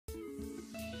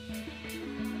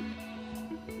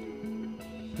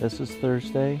This is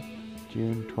Thursday,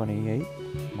 June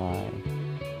 28th, my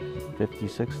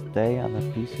 56th day on the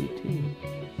PCT.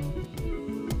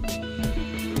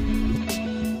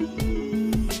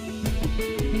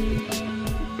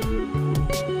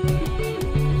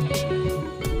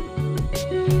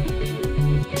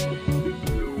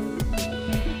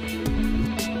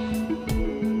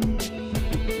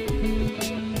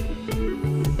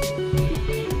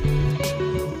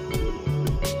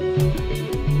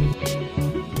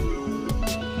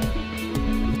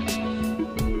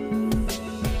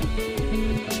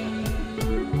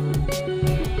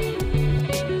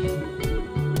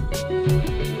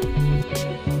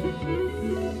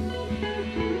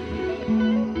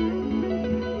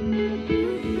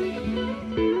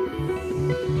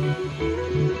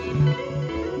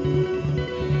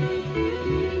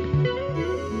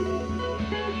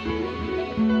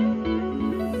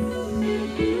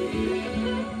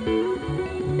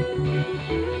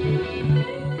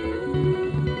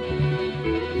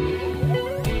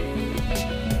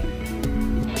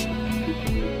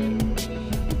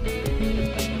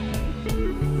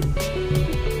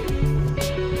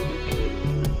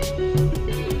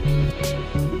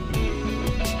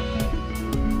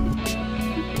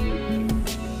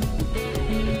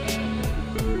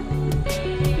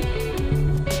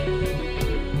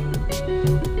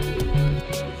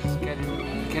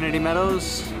 Kennedy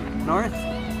Meadows, north.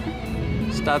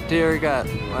 Stopped here, got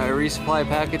my resupply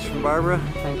package from Barbara,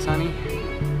 thanks honey.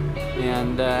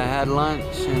 And had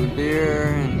lunch and beer,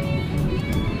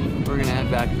 and we're gonna head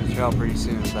back to the trail pretty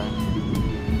soon, but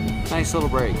nice little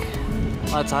break.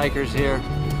 Lots of hikers here.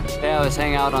 They have us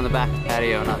hang out on the back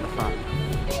patio, not the front.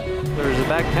 There's a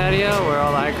back patio where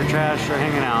all the hiker trash are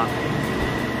hanging out.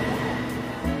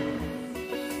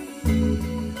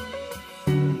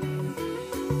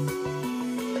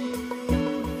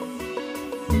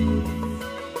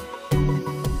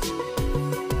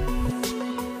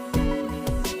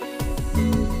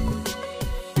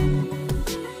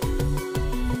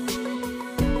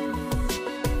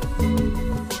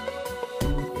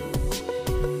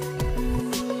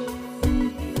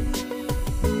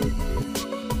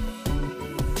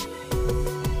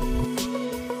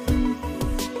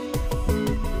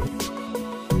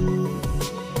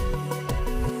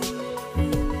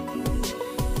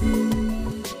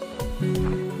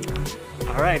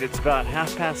 Alright, it's about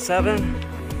 7:30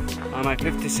 on my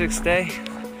 56th day.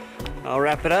 I'll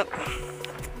wrap it up.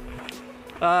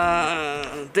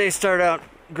 Day started out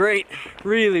great,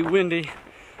 really windy.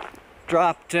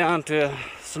 Dropped down to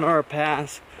Sonora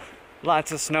Pass.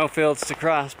 Lots of snowfields to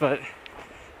cross, but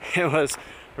it was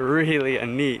really a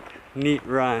neat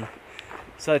run.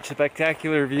 Such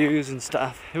spectacular views and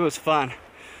stuff. It was fun.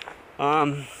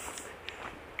 Got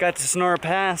to Sonora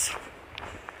Pass.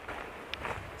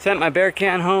 Sent my bear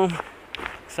can home.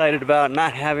 Excited about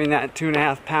not having that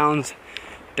 2.5 pounds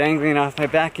dangling off my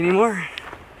back anymore.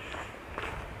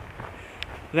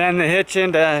 Then the hitch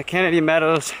into Kennedy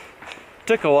Meadows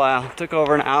took a while, took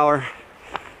over an hour,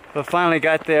 but finally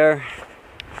got there.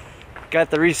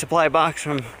 Got the resupply box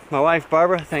from my wife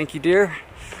Barbara, thank you dear.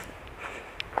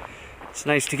 It's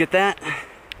nice to get that.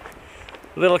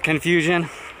 Little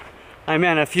confusion. I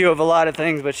meant a few of a lot of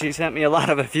things, but she sent me a lot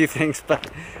of a few things,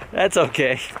 but that's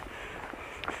okay.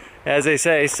 As they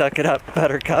say, suck it up,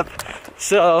 buttercup.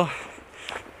 So,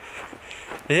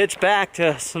 the hitch back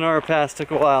to Sonora Pass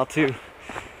took a while too.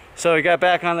 So we got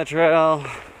back on the trail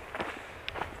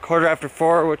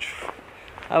 4:15, which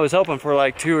I was hoping for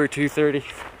like 2 or 2:30.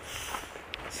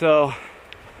 So,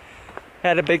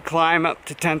 had a big climb up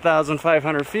to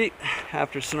 10,500 feet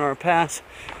after Sonora Pass.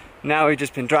 Now we've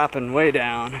just been dropping way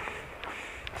down,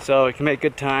 so we can make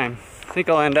good time. I think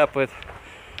I'll end up with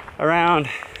around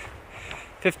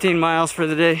 15 miles for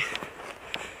the day.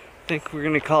 I think we're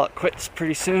gonna call it quits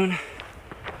pretty soon.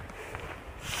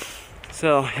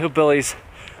 So hillbillies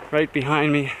right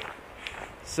behind me.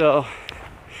 So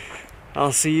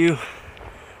I'll see you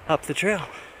up the trail.